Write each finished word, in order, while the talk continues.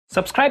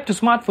Subscribe to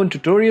Smartphone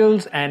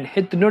Tutorials and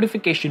hit the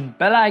notification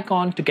bell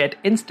icon to get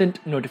instant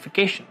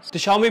notifications. The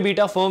Xiaomi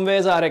beta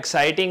firmwares are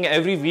exciting.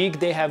 Every week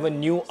they have a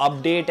new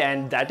update,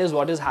 and that is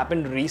what has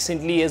happened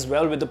recently as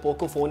well with the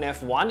Poco phone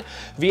F1.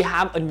 We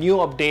have a new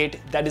update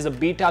that is a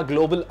beta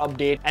global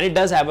update, and it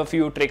does have a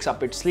few tricks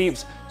up its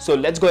sleeves. So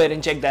let's go ahead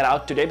and check that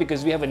out today,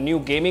 because we have a new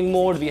gaming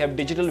mode, we have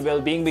digital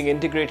well-being being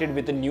integrated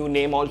with a new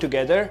name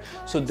altogether.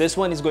 So this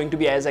one is going to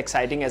be as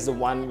exciting as the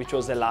one which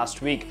was the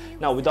last week.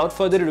 Now without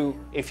further ado,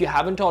 if you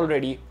haven't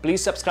already,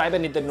 please subscribe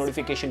and hit the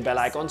notification bell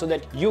icon so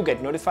that you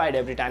get notified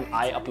every time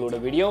I upload a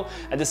video.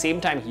 At the same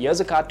time, here's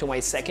a card to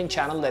my second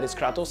channel, that is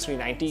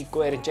Kratos390.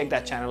 Go ahead and check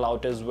that channel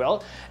out as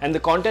well. And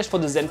the contest for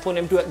the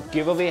Zenfone M2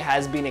 giveaway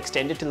has been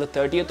extended till the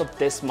 30th of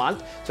this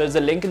month. So there's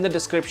a link in the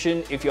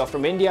description. If you're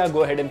from India,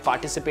 go ahead and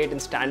participate and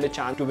stand a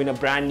chance to win a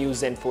brand new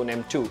Zenfone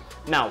M2.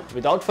 Now,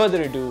 without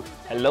further ado,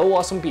 hello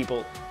awesome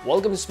people.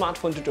 Welcome to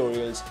Smartphone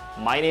Tutorials.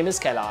 My name is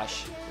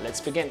Kailash.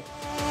 Let's begin.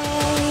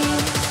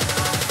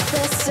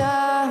 The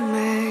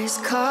summer's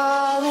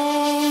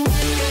calling.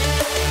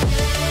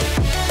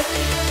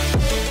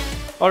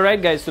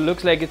 Alright guys, so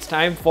looks like it's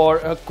time for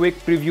a quick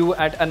preview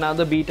at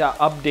another beta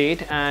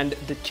update and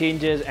the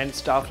changes and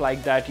stuff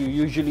like that you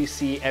usually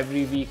see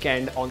every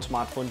weekend on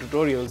Smartphone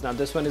Tutorials. Now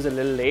this one is a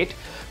little late,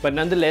 but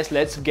nonetheless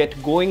let's get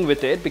going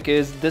with it,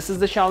 because this is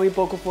the Xiaomi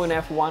Poco phone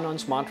F1 on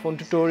Smartphone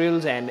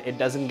Tutorials and it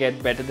doesn't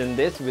get better than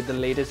this with the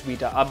latest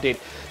beta update.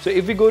 So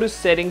if we go to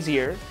settings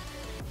here,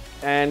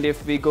 and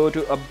if we go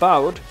to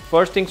about,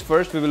 first things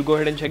first, we will go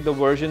ahead and check the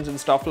versions and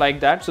stuff like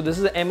that. So this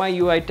is the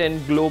MIUI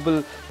 10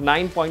 Global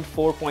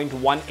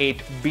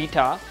 9.4.18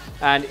 beta,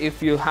 and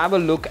if you have a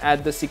look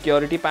at the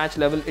security patch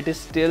level, it is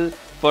still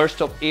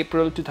 1st of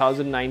April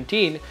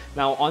 2019.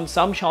 Now on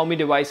some Xiaomi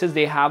devices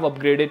they have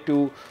upgraded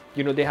to,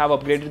 they have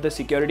upgraded the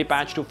security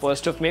patch to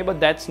 1st of May, but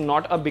that's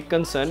not a big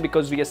concern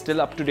because we are still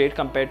up to date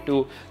compared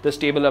to the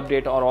stable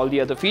update or all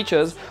the other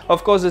features.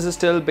 Of course, this is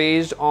still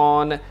based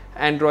on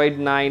Android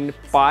 9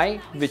 Pie,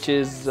 which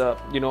is a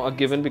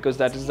given because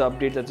that is the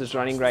update that is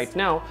running right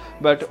now.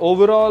 But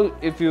overall,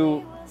 if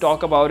you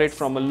talk about it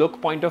from a look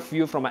point of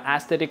view, from an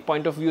aesthetic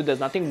point of view, there's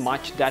nothing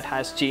much that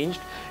has changed.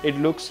 It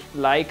looks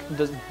like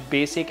the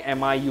basic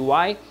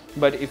MIUI,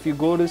 but if you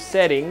go to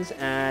settings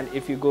and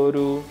if you go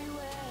to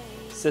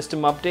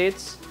system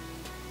updates,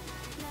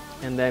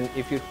 and then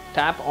if you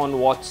tap on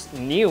what's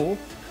new,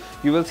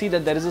 you will see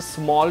that there is a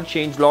small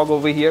change log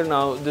over here.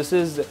 Now this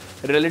is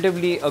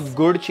relatively a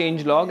good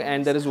change log,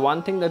 and there is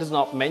one thing that is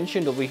not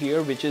mentioned over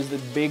here, which is the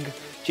big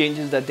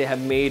changes that they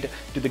have made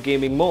to the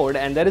gaming mode,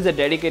 and there is a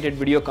dedicated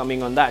video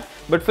coming on that.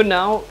 But for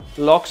now,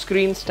 lock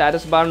screen,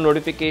 status bar,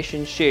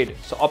 notification shade,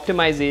 so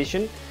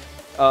optimization.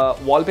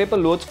 Wallpaper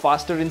loads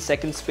faster in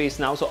second space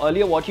now. So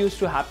earlier what used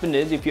to happen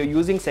is, if you're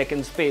using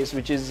second space,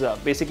 which is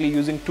basically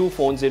using two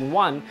phones in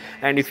one,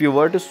 and if you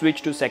were to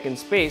switch to second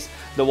space,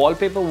 the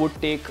wallpaper would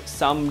take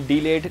some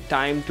delayed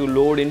time to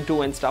load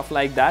into and stuff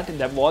like that.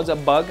 That was a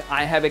bug.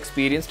 I have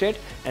experienced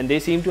it and they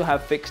seem to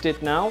have fixed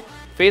it now.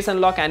 Face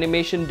unlock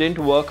animation didn't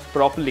work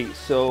properly,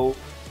 so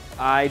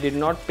I did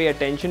not pay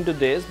attention to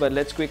this, but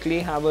let's quickly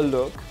have a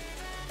look.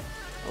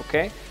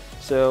 Okay,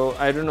 so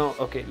I don't know.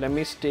 Okay, let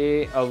me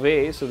stay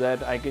away so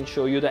that I can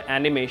show you the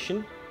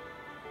animation.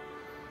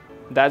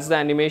 That's the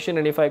animation,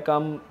 and if I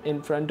come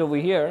in front over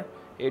here,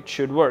 it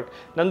should work.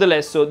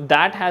 Nonetheless, so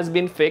that has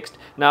been fixed.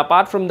 Now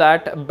apart from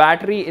that,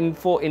 battery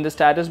info in the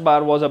status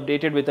bar was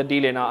updated with a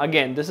delay. Now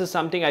again, this is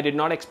something I did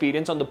not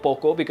experience on the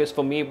Poco, because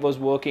for me it was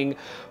working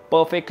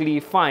perfectly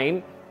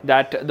fine,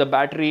 that the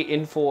battery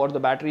info or the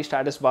battery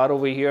status bar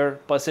over here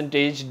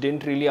percentage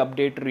didn't really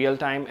update real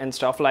time and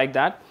stuff like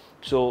that.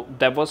 So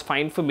that was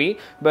fine for me.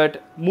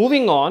 But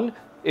moving on,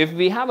 if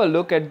we have a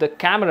look at the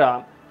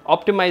camera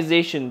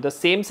optimization, the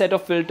same set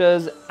of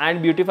filters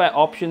and beautify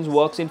options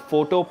works in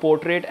photo,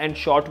 portrait and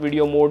short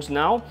video modes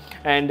now,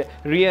 and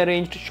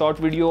rearranged short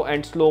video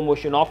and slow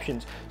motion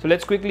options. So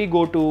let's quickly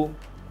go to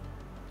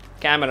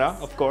camera,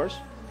 of course,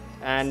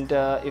 and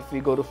if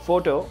we go to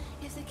photo,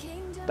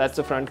 that's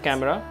the front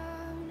camera.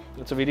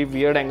 It's a very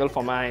weird angle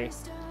for my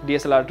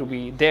DSLR to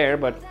be there,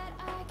 but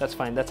that's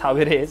fine, that's how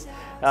it is.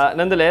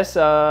 Nonetheless,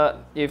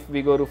 if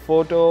we go to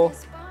photo,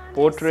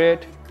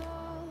 portrait,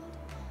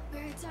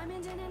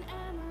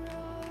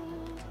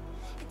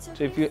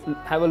 so if you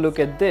have a look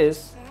at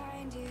this,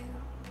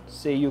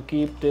 say you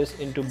keep this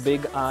into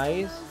big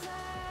eyes,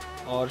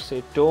 or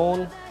say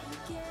tone,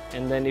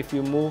 and then if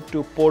you move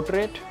to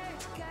portrait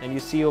and you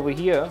see over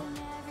here,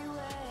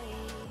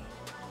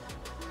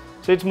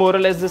 so it's more or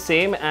less the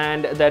same,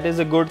 and that is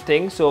a good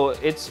thing. So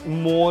it's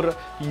more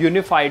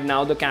unified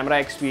now, the camera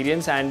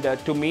experience, and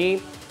to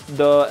me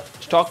the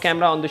stock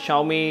camera on the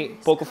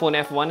Xiaomi Poco phone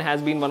F1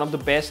 has been one of the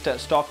best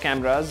stock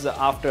cameras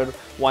after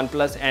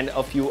OnePlus and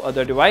a few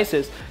other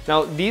devices.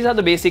 Now these are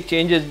the basic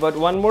changes, but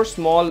one more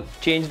small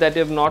change that I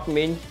have not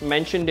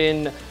mentioned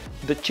in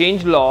the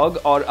change log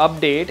or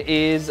update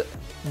is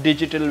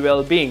digital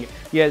well-being.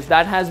 Yes,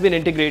 that has been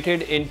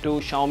integrated into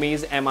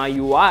Xiaomi's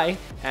MIUI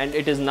and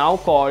it is now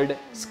called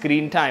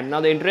screen time.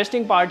 Now the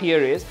interesting part here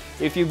is,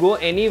 if you go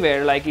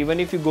anywhere, like even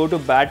if you go to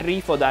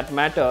battery for that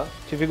matter,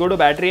 so if you go to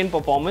battery and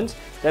performance,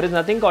 there is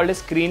nothing called a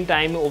screen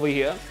time over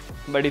here.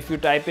 But if you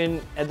type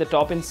in at the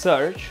top in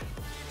search,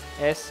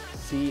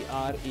 SCREEN,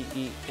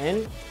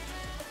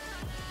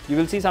 you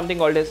will see something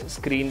called as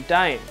screen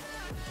time.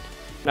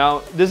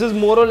 Now this is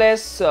more or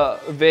less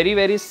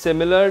very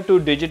similar to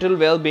digital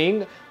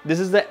well-being. This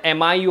is the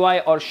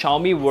MIUI or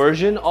Xiaomi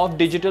version of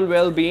digital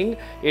well-being.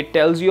 It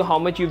tells you how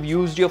much you've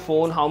used your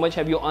phone, how much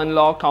have you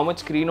unlocked, how much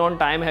screen on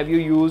time have you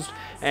used,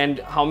 and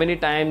how many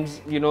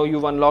times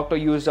you've unlocked or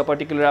used a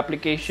particular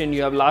application.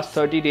 You have last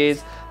 30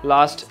 days,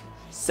 last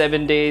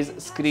 7 days,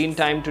 screen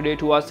time today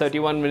 2 hours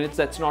 31 minutes.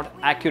 That's not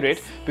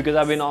accurate because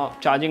I've been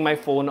charging my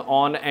phone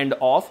on and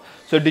off.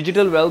 So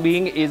digital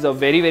well-being is a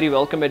very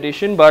welcome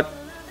addition, but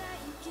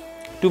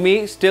to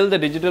me, still the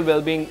digital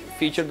well-being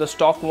feature, the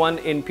stock one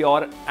in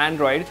pure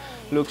Android,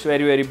 looks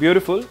very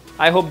beautiful.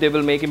 I hope they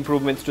will make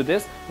improvements to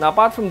this. Now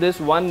apart from this,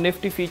 one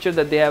nifty feature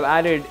that they have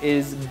added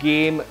is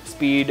game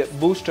speed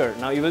booster.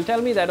 Now you will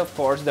tell me that of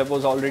course that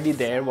was already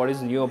there. What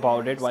is new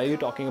about it? Why are you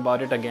talking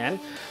about it again?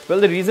 Well,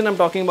 the reason I'm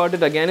talking about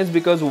it again is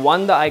because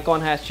one, the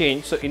icon has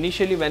changed. So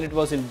initially when it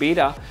was in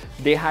beta,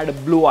 they had a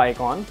blue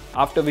icon,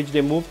 after which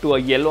they moved to a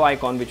yellow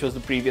icon, which was the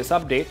previous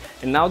update,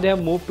 and now they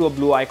have moved to a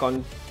blue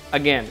icon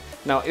again.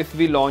 Now if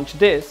we launch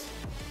this,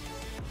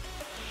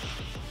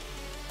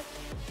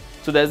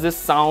 so there's this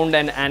sound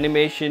and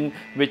animation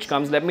which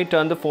comes. Let me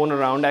turn the phone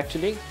around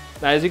actually.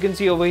 Now as you can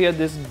see over here,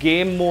 this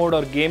game mode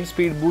or game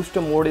speed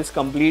booster mode is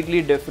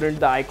completely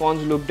different. The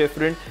icons look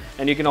different,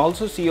 and you can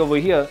also see over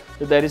here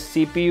that there is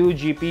CPU,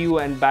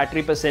 GPU and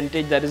battery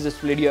percentage that is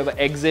displayed. You have an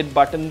exit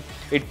button.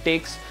 It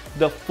takes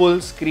the full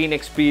screen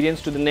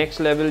experience to the next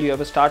level. You have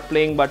a start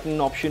playing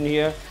button option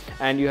here,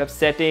 and you have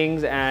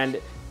settings,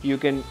 and you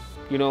can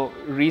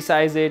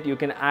resize it. You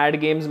can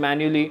add games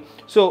manually.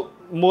 So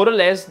more or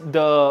less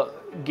the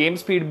game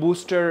speed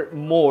booster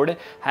mode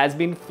has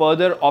been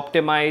further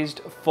optimized,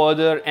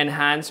 further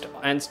enhanced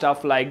and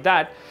stuff like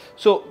that.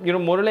 So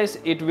more or less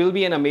it will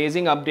be an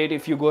amazing update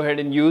if you go ahead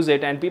and use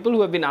it. And people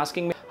who have been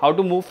asking me how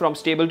to move from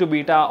stable to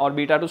beta or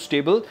beta to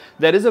stable,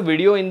 there is a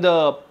video in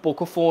the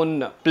Poco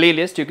phone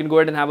playlist. You can go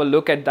ahead and have a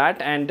look at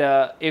that, and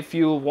if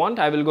you want,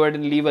 I will go ahead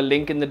and leave a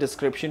link in the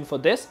description for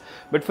this.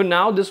 But for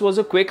now, this was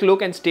a quick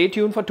look, and stay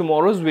tuned for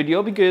tomorrow's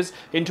video, because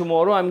in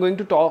tomorrow I'm going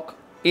to talk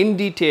in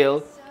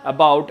detail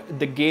about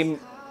the game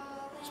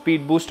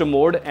speed booster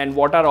mode and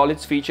what are all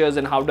its features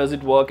and how does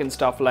it work and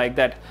stuff like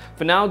that.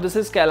 For now, this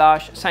is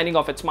Kailash signing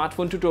off at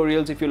Smartphone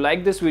Tutorials. If you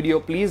like this video,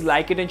 please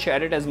like it and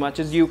share it as much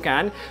as you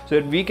can so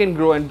that we can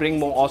grow and bring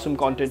more awesome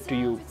content to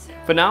you.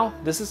 For now,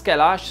 this is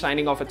Kailash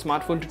signing off at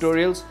Smartphone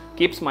Tutorials.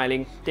 Keep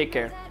smiling. Take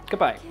care.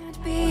 Goodbye.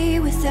 Can't be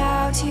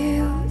without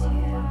you.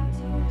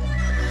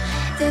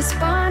 This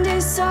bond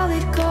is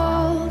solid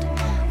gold.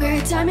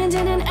 We're a diamond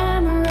and an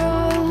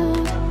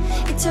emerald.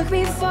 It took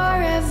me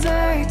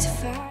forever to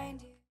find.